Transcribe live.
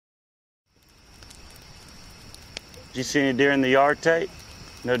Did you see any deer in the yard, Tate?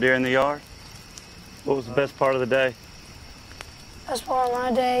 No deer in the yard? What was the best part of the day? Best part of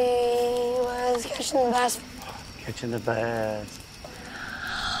my day was catching the bass. Catching the bass.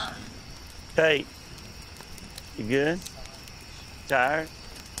 Tate, you good? Tired?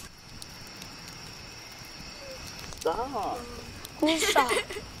 Stop. Stop.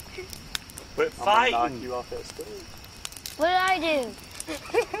 Quit I'm fighting. gonna knock you off that stool. What did I do?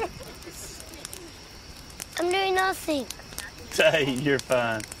 I'm doing nothing. Tate, you're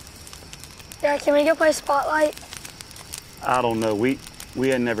fine. Dad, can we go play Spotlight? I don't know. We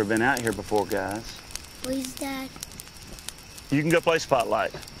had never been out here before, guys. Please, Dad. You can go play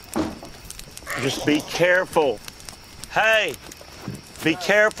Spotlight. Just be careful. Hey, be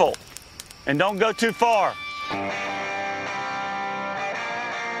careful. And don't go too far.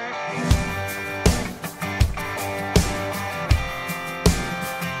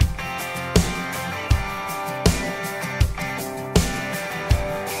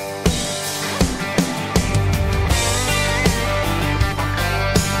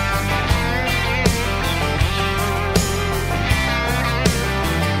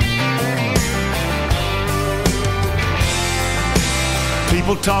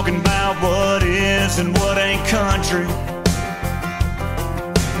 People talking about what is and what ain't country.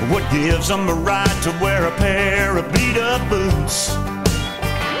 What gives them the right to wear a pair of beat-up boots?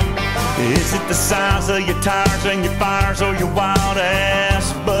 Is it the size of your tires and your fires or your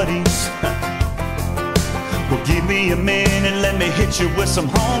wild-ass buddies? Well, give me a minute, let me hit you with some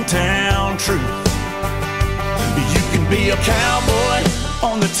hometown truth. You can be a cowboy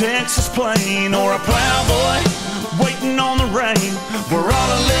on the Texas plain or a plowboy waiting on the rain. We're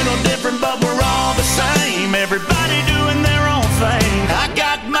all a little different, but we're all the same. Everybody doing their own thing. I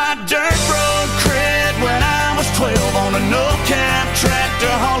got my dirt road cred when I was 12 on a no-cap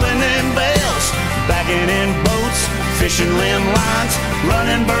tractor hauling in bales, backing in boats, fishing limb lines,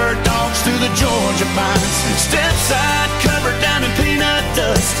 running bird dogs through the Georgia pines. Step side covered down in peanut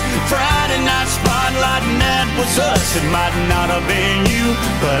dust. Friday night spotlight and that was us. It might not have been you,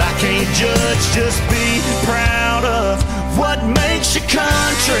 but I can't judge. Just be proud of what makes you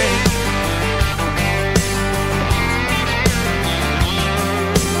country.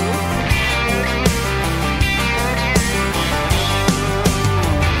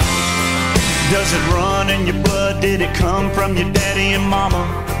 Does it run in your blood? Did it come from your daddy and mama?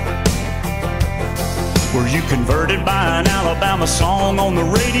 Were you converted by an Alabama song on the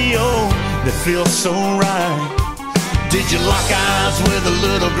radio that feels so right? Did you lock eyes with a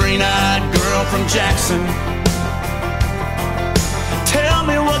little green-eyed girl from Jackson? Tell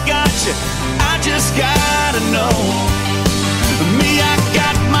me what got you, I just gotta know. Me, I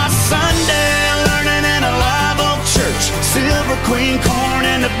got my Sunday learning in a live oak church, silver queen corn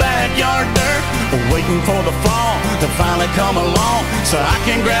in the backyard dirt, waiting for the fall to finally come along so I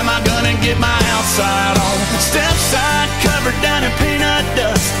can grab my gun and get my outside on. Step side covered down in peanut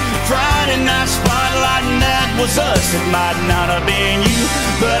dust. Friday night spotlight and that was us. It might not have been you,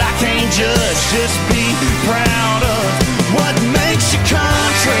 but I can't judge. Just be proud of what makes you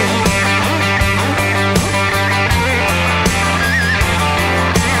country.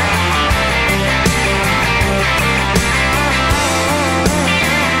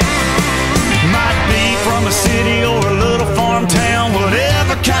 From a city or a little farm town,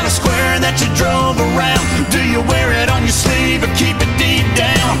 whatever kind of square that you drove around. Do you wear it on your sleeve or keep it deep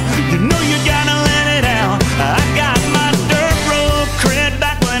down? You know you gotta let it out. I got my dirt road cred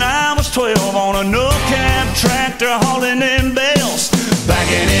back when I was 12 on a no-cab tractor hauling in bales,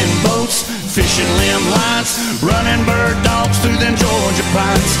 backing in boats, fishing limb lines, running bird dogs through them Georgia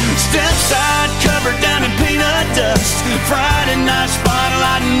pines. Step side covered down in peanut dust. Friday night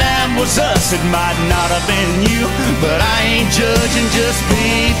spotlight and that was us. It might not have been you, but I ain't judging. Just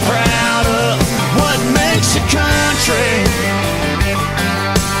be proud of what makes you country.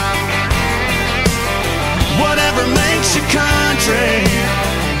 Whatever makes you country.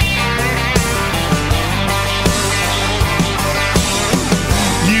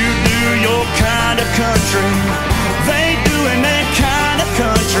 You do your kind of country, they doing their kind of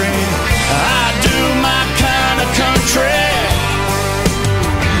country. I do my kind of country.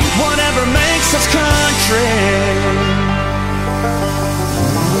 Whatever makes us country.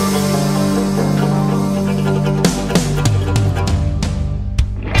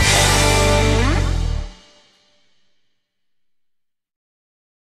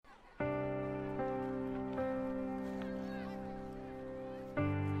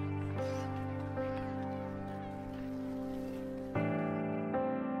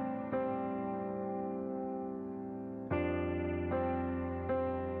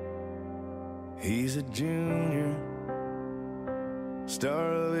 He's a junior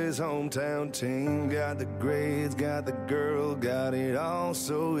Star of his hometown team, got the grades, got the girl, got it all,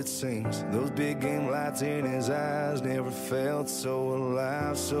 so it seems. Those big game lights in his eyes, never felt so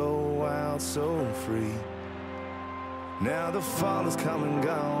alive, so wild, so free. Now the fall is come and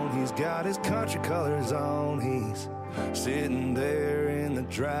gone, he's got his country colors on. He's sitting there in the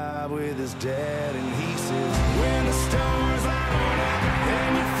drive with his dad, and he says, when the stars light up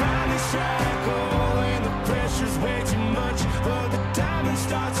and you finally strike gold, and the pressure's way too much, but the diamond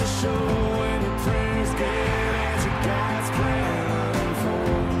starts to show, when your prayers get answered, God's plan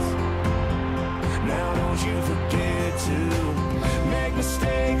unfolds. Now don't you forget to make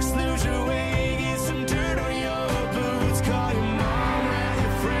mistakes, lose your way, get some dirt on your boots, call your mom, round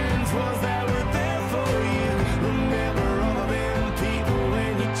your friends, ones that were there for you. Remember all of them people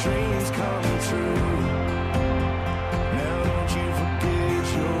when your dreams come true. Now don't you forget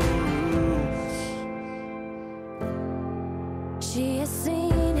your roots. She has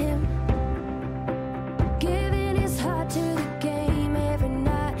seen him giving his heart to the game every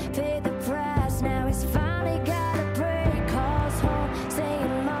night, paid the price. Now he's finally got a break, calls home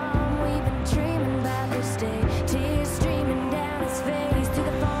saying, Mom, we've been dreaming about this day. Tears streaming down his face, to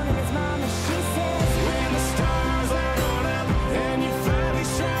the phone and his mom, and she says, When the stars light up and you finally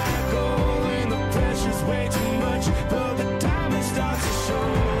strike gold, and the pressure's way too much, but the diamond starts to show,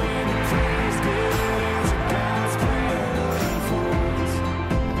 and your prayers get answered, God's plan unfolds.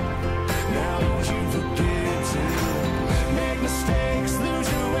 Now don't you forget to make mistakes, lose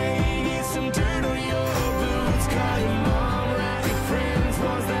your way, get some dirt on your boots, call your mom, round your friends,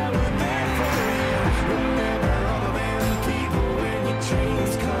 ones that were there for you. Remember all of them people when your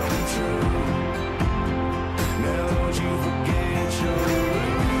dreams come true. Now don't you forget your roots.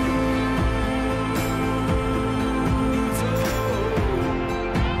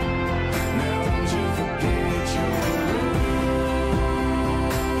 Now don't you forget your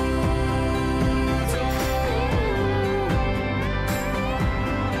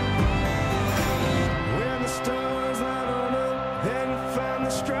When the stars light on up and you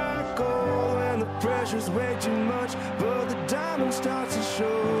finally strike gold, and the pressure's way too much, but the diamond starts to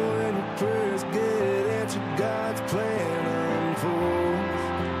show, and your prayers get answered, God's plan unfolds.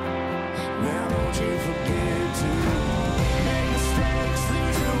 Now don't you forget to make mistakes,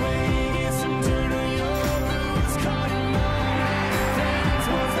 lose your way, get some dirt on your boots, call your mom, and your friends,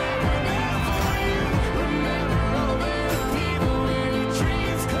 ones that were there for you. Remember all them people when your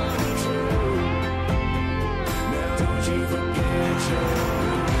dreams come true. Now don't you forget your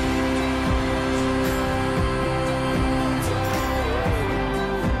roots.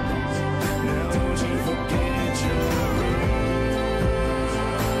 Now don't you forget your roots.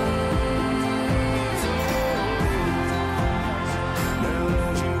 Now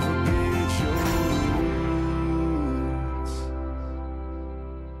don't you forget your roots.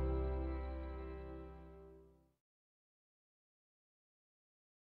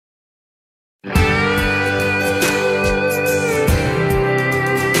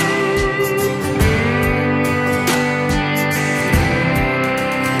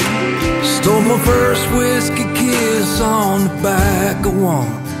 Stole my first whiskey kiss on the back of one.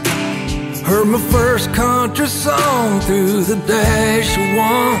 Heard my first country song through the dash of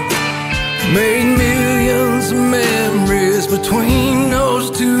one. Made millions of memories between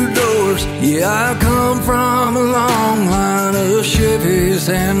those two doors. Yeah, I come from a long line of Chevys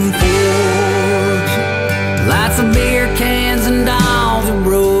and Fords. Lots of beer cans and dogs that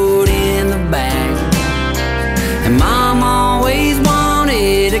rode in the back. And Mom always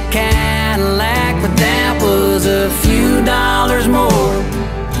wanted a Cadillac, but that was a few dollars more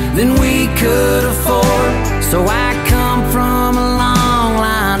than we could afford. So I come from a long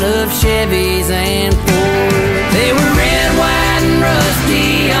line of Chevys and